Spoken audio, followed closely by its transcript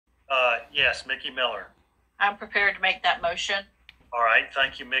Yes, Mickey Miller. I'm prepared to make that motion. All right,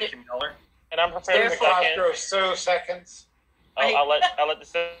 thank you, Mickey Miller. And I'm prepared to second. So seconds. I'll let the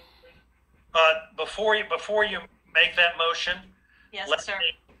second. Before you make that motion, Yes, sir.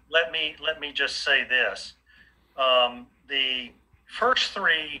 Let me just say this: the first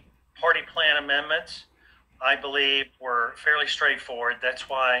three party plan amendments, I believe, were fairly straightforward. That's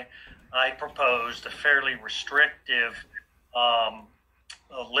why I proposed a fairly restrictive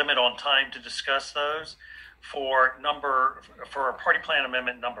limit on time to discuss those. For party plan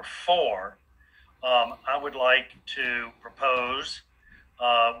amendment number 4, I would like to propose,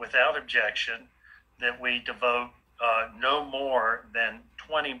 without objection, that we devote no more than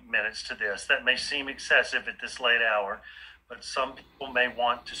 20 minutes to this. That may seem excessive at this late hour, but some people may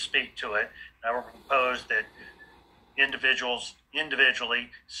want to speak to it. I will propose that individuals individually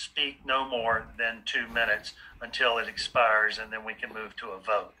speak no more than 2 minutes until it expires, and then we can move to a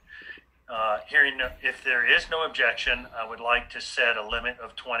vote. If there is no objection, I would like to set a limit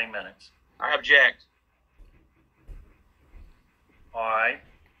of 20 minutes. I object. All right.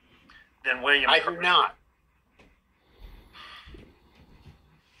 Then William. I do not.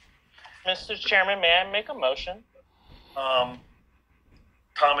 Mr. Chairman, may I make a motion?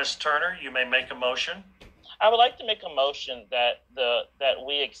 Thomas Turner, you may make a motion. I would like to make a motion that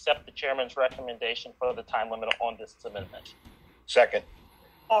we accept the chairman's recommendation for the time limit on this amendment. Second.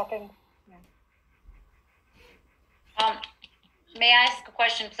 May I ask a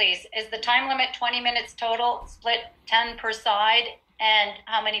question, please? Is the time limit 20 minutes total, split 10 per side, and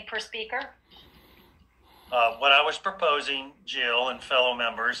how many per speaker? What I was proposing, Jill and fellow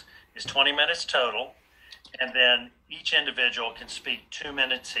members, is 20 minutes total, and then each individual can speak 2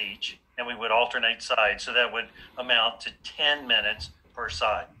 minutes each, and we would alternate sides, so that would amount to 10 minutes per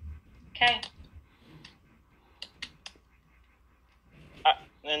side. Okay.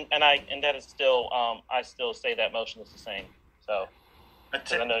 And that is still, I still say that motion is the same. So,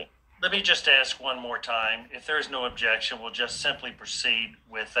 let me just ask one more time. If there is no objection, we'll just simply proceed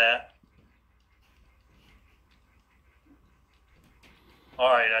with that.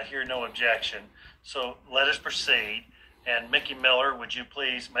 All right, I hear no objection. So let us proceed. And Mickey Miller, would you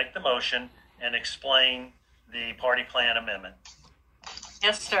please make the motion and explain the party plan amendment?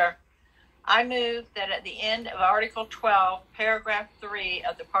 Yes, sir. I move that at the end of Article 12, Paragraph 3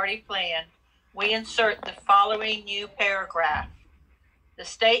 of the party plan, we insert the following new paragraph. The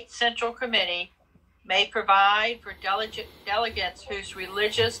State Central Committee may provide for delegates whose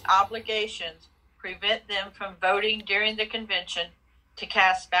religious obligations prevent them from voting during the convention to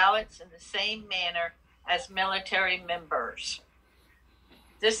cast ballots in the same manner as military members.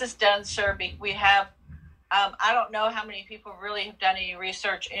 This is done, sir. We have, I don't know how many people really have done any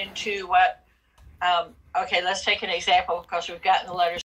research into what, okay, let's take an example because we've gotten the letters.